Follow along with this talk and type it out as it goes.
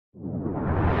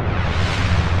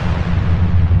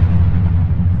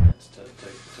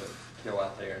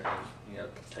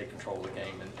control the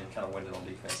game and kind of win it on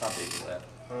defense? How big is that?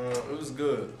 It was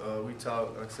good. We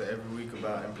talk, like I said, every week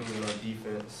about improving on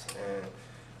defense, and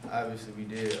obviously we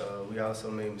did. We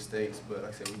also made mistakes, but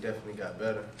like I said, we definitely got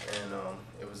better. And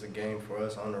it was a game for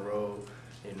us on the road,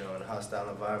 in a hostile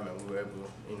environment. We were able,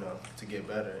 to get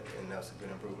better, and that was a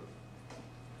good improvement.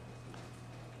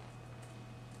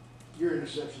 Your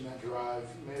interception, that drive,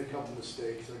 you made a couple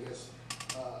mistakes, I guess.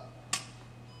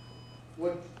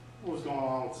 What was going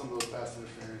on with some of those pass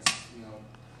interference,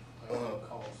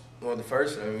 calls? Well, the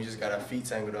first one, we just got our feet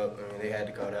tangled up. They had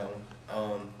to call that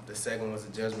one. The second one was a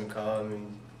judgment call.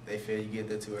 They feel you get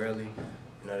there too early.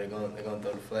 They're gonna throw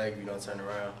the flag if you don't turn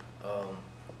around.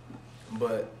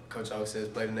 But Coach always says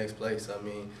play the next play. So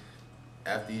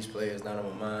after each play, it's not on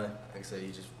my mind. Like I said,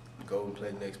 you just go and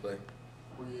play the next play.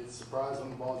 Were you surprised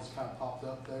when the ball just kind of popped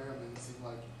up there? It seemed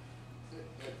like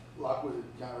Lockwood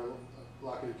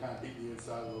had kind of beat you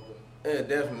inside a little bit. Yeah,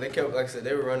 definitely. They kept, like I said,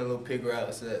 they were running little pig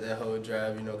routes that whole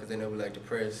drive, because they know we like to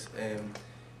press. And,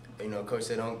 Coach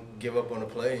said don't give up on the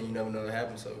play, and you never know what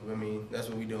happens. So, that's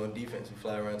what we do on defense. We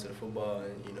fly around to the football,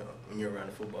 and, when you're around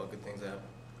the football, good things happen.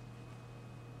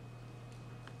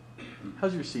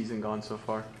 How's your season gone so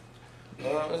far?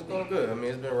 It's going good.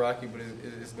 It's been rocky, but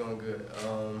it's going good.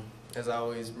 As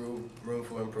always, room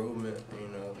for improvement,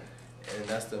 and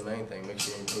that's the main thing. Make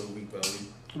sure you improve week by week.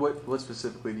 What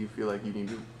specifically do you feel like you need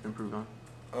to improve on?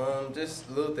 Just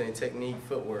little things, technique,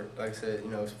 footwork. Like I said,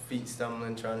 feet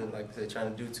stumbling, trying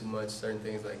to do too much, certain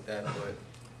things like that. But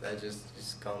that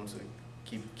just comes with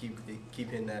keep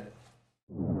hitting at it.